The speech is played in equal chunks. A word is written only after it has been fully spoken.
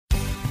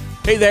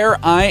Hey there,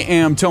 I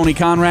am Tony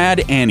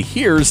Conrad, and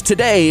here's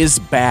today's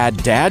bad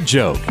dad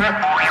joke.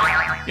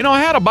 You know,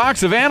 I had a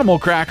box of animal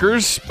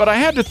crackers, but I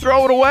had to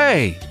throw it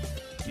away.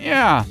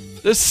 Yeah,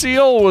 the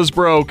seal was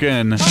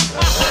broken.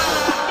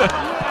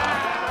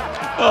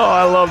 Oh,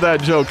 I love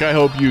that joke. I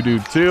hope you do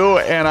too.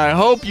 And I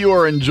hope you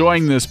are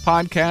enjoying this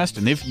podcast.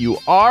 And if you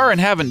are and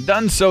haven't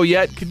done so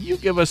yet, could you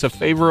give us a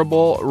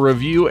favorable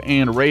review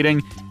and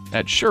rating?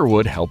 That sure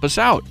would help us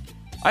out.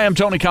 I am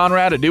Tony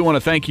Conrad. I do want to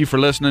thank you for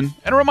listening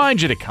and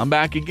remind you to come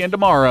back again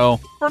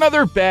tomorrow for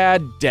another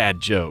bad dad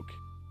joke.